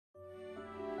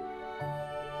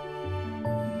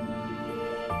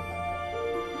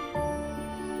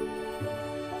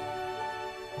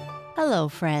Hello,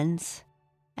 friends,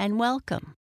 and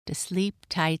welcome to Sleep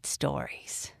Tight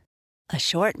Stories, a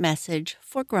short message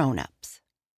for grown-ups.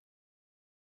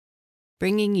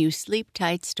 Bringing you Sleep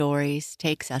Tight Stories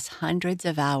takes us hundreds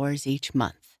of hours each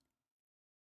month.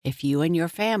 If you and your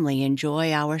family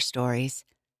enjoy our stories,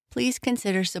 please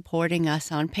consider supporting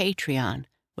us on Patreon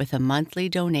with a monthly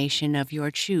donation of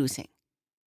your choosing,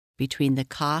 between the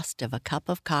cost of a cup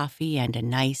of coffee and a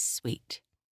nice sweet.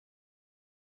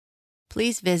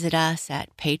 Please visit us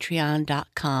at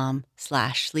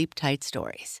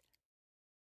patreon.com/sleeptightstories.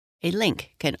 A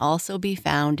link can also be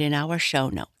found in our show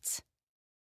notes.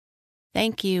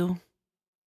 Thank you.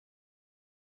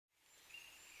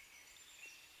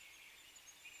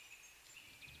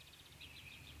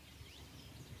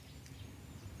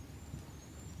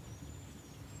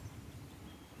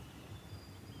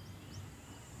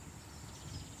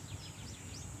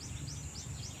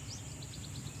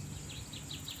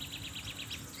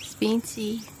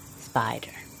 Spincy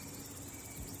Spider.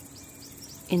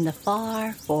 In the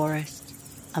far forest,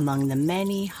 among the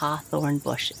many hawthorn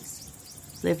bushes,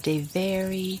 lived a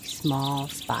very small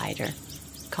spider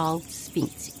called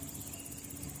Spincy.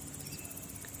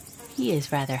 He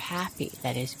is rather happy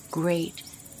that his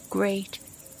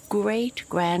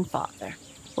great-great-great-grandfather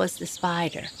was the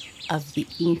spider of the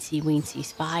Eensy Weensy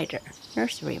Spider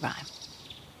nursery rhyme.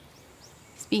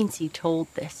 Spincy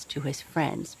told this to his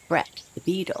friends Brett the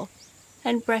beetle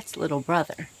and Brett's little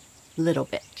brother, Little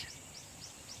Bit.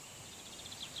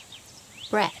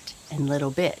 Brett and Little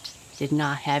Bit did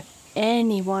not have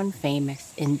anyone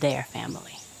famous in their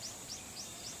family.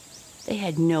 They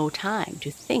had no time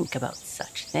to think about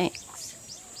such things.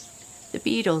 The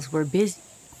beetles were busy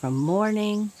from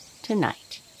morning to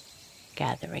night,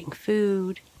 gathering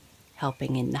food,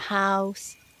 helping in the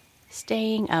house,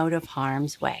 staying out of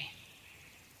harm's way.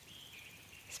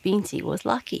 Spincy was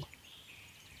lucky.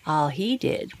 All he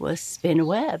did was spin a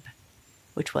web,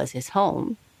 which was his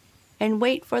home, and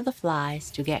wait for the flies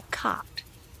to get caught.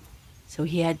 So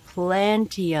he had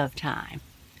plenty of time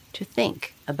to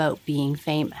think about being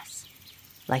famous,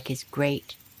 like his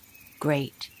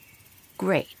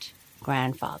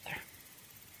great-great-great-grandfather.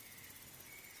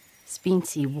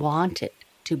 Spincy wanted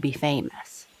to be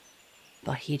famous,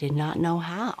 but he did not know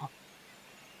how.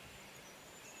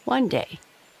 One day,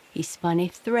 he spun a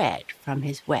thread from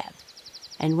his web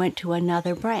and went to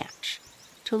another branch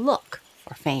to look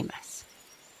for famous.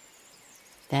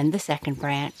 Then the second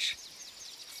branch,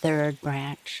 third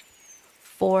branch,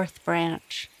 fourth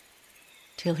branch,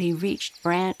 till he reached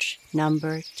branch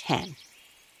number 10.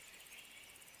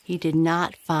 He did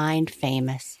not find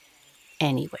famous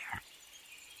anywhere.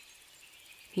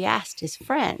 He asked his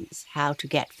friends how to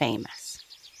get famous.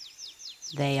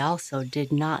 They also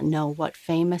did not know what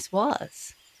famous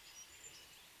was.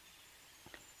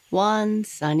 One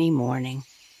sunny morning,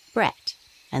 Brett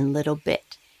and Little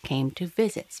Bit came to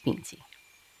visit Spincy.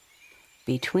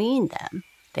 Between them,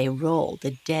 they rolled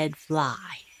a dead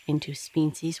fly into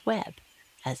Spincy's web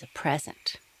as a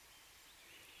present.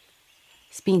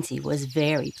 Spincy was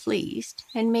very pleased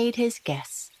and made his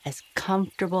guests as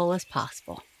comfortable as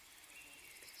possible.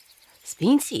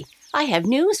 "Spincy, I have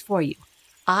news for you.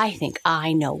 I think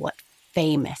I know what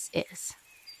famous is."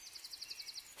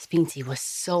 Spincy was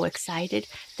so excited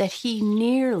that he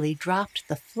nearly dropped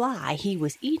the fly he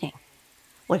was eating.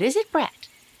 "What is it, Brett?"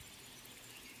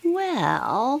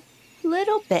 "Well,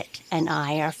 Little Bit and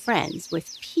I are friends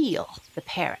with Peel the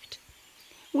parrot.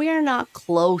 We're not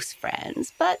close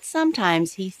friends, but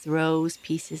sometimes he throws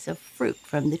pieces of fruit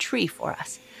from the tree for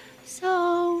us.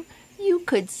 So you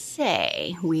could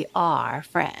say we are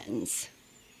friends."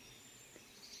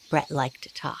 Brett liked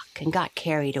to talk and got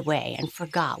carried away and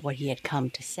forgot what he had come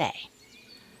to say.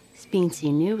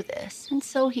 Spincy knew this, and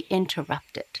so he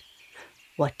interrupted.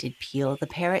 "What did Peel the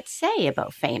parrot say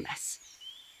about famous?"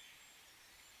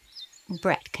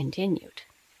 Brett continued.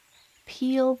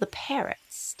 "Peel the parrot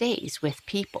stays with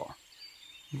people.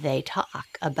 They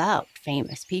talk about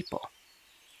famous people.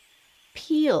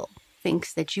 Peel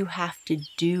thinks that you have to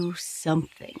do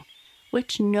something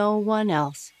which no one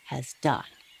else has done.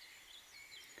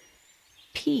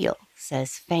 Peel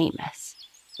says famous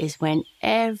is when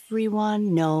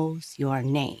everyone knows your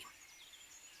name."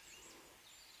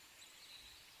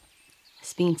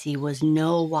 Spincy was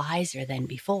no wiser than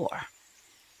before.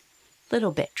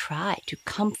 Little Bit tried to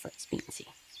comfort Spincy.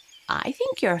 "I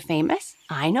think you're famous.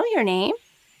 I know your name.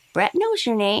 Brett knows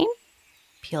your name.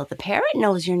 Peel the parrot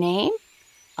knows your name.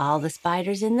 All the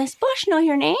spiders in this bush know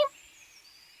your name."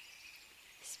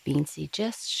 Spincy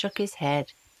just shook his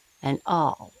head and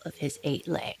all of his 8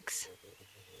 legs.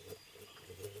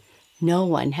 "No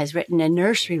one has written a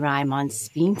nursery rhyme on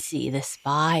Spincy the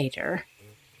Spider,"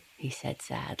 he said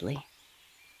sadly.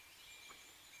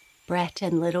 Brett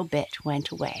and Little Bit went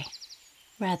away,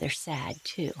 rather sad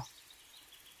too.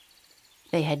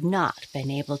 They had not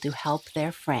been able to help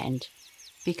their friend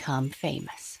become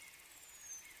famous.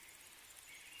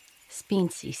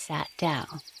 Spincy sat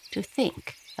down to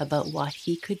think about what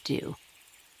he could do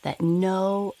that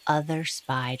no other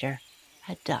spider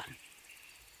had done.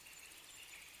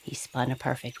 He spun a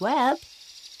perfect web.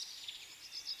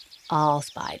 All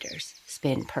spiders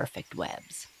spin perfect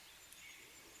webs.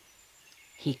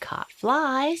 He caught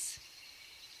flies.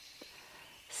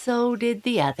 So did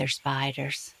the other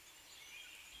spiders.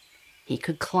 He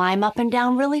could climb up and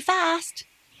down really fast.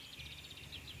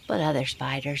 But other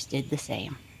spiders did the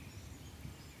same.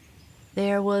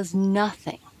 There was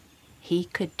nothing he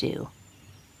could do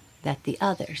that the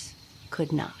others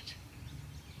could not.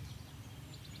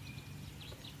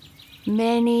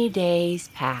 Many days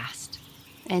passed,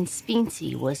 and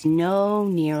Spincy was no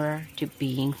nearer to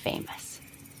being famous.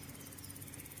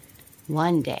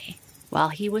 One day, while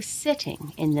he was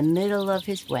sitting in the middle of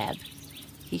his web,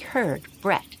 he heard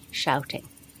Brett shouting,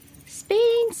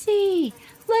 "Spincy,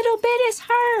 Little Bit is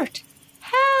hurt!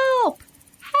 Help!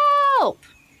 Help!"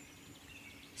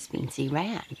 Spincy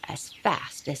ran as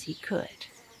fast as he could.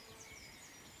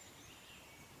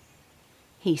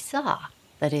 He saw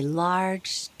that a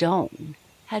large stone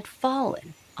had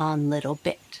fallen on Little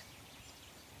Bit.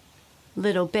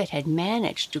 Little Bit had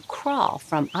managed to crawl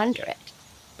from under it,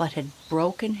 but had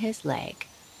broken his leg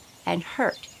and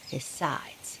hurt his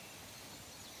sides.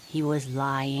 He was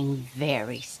lying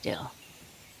very still.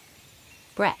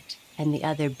 Brett and the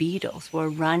other beetles were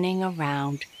running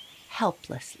around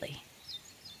helplessly.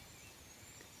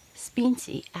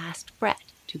 Spincy asked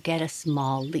Brett to get a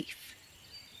small leaf.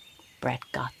 Brett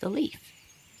got the leaf.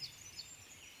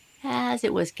 As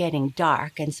it was getting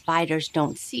dark and spiders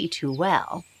don't see too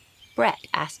well, Brett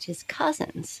asked his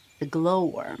cousins, the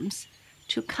glowworms,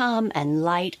 to come and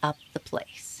light up the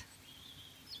place.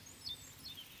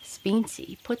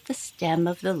 Spincy put the stem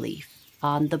of the leaf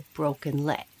on the broken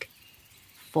leg,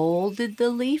 folded the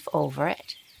leaf over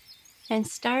it, and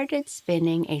started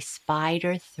spinning a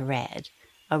spider thread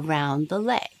around the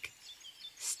leg,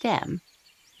 stem,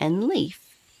 and leaf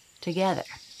together,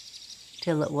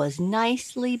 till it was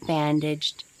nicely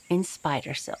bandaged in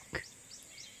spider silk.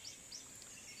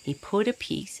 He put a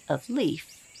piece of leaf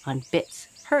on Bit's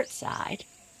hurt side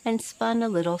and spun a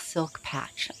little silk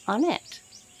patch on it.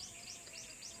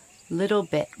 Little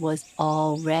Bit was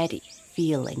already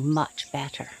feeling much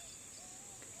better.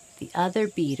 The other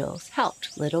beetles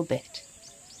helped Little Bit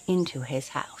into his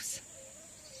house.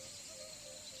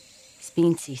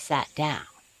 Spincy sat down,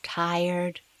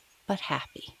 tired but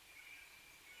happy.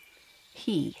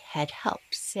 He had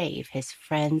helped save his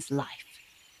friend's life.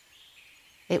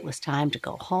 It was time to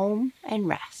go home and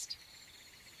rest.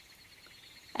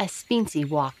 As Spincy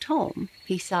walked home,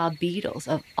 he saw beetles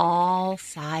of all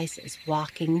sizes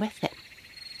walking with him.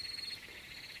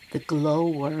 The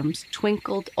glowworms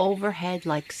twinkled overhead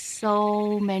like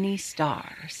so many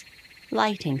stars,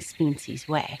 lighting Spincy's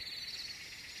way.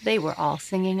 They were all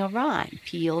singing a rhyme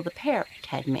Peel the parrot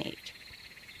had made.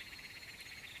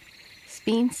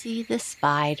 Spincy the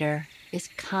spider is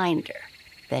kinder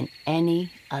than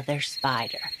any other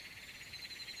spider.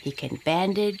 He can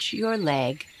bandage your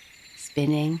leg,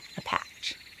 spinning a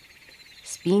patch.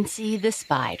 Spincy the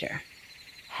spider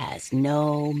has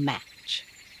no match.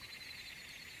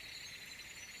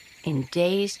 In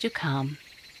days to come,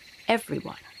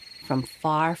 everyone from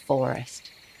Far Forest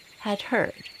had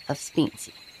heard of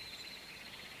Spincy.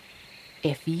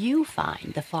 If you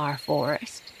find the Far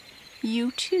Forest,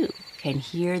 you too can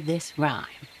hear this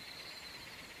rhyme.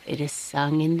 It is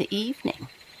sung in the evening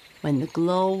when the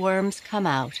glowworms come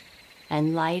out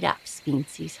and light up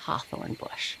Spincy's hawthorn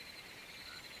bush.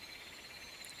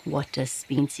 What does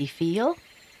Spincy feel?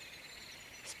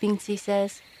 Spincy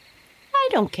says, "I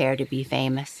don't care to be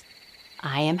famous.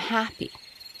 I am happy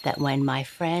that when my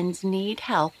friends need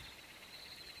help,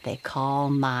 they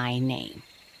call my name."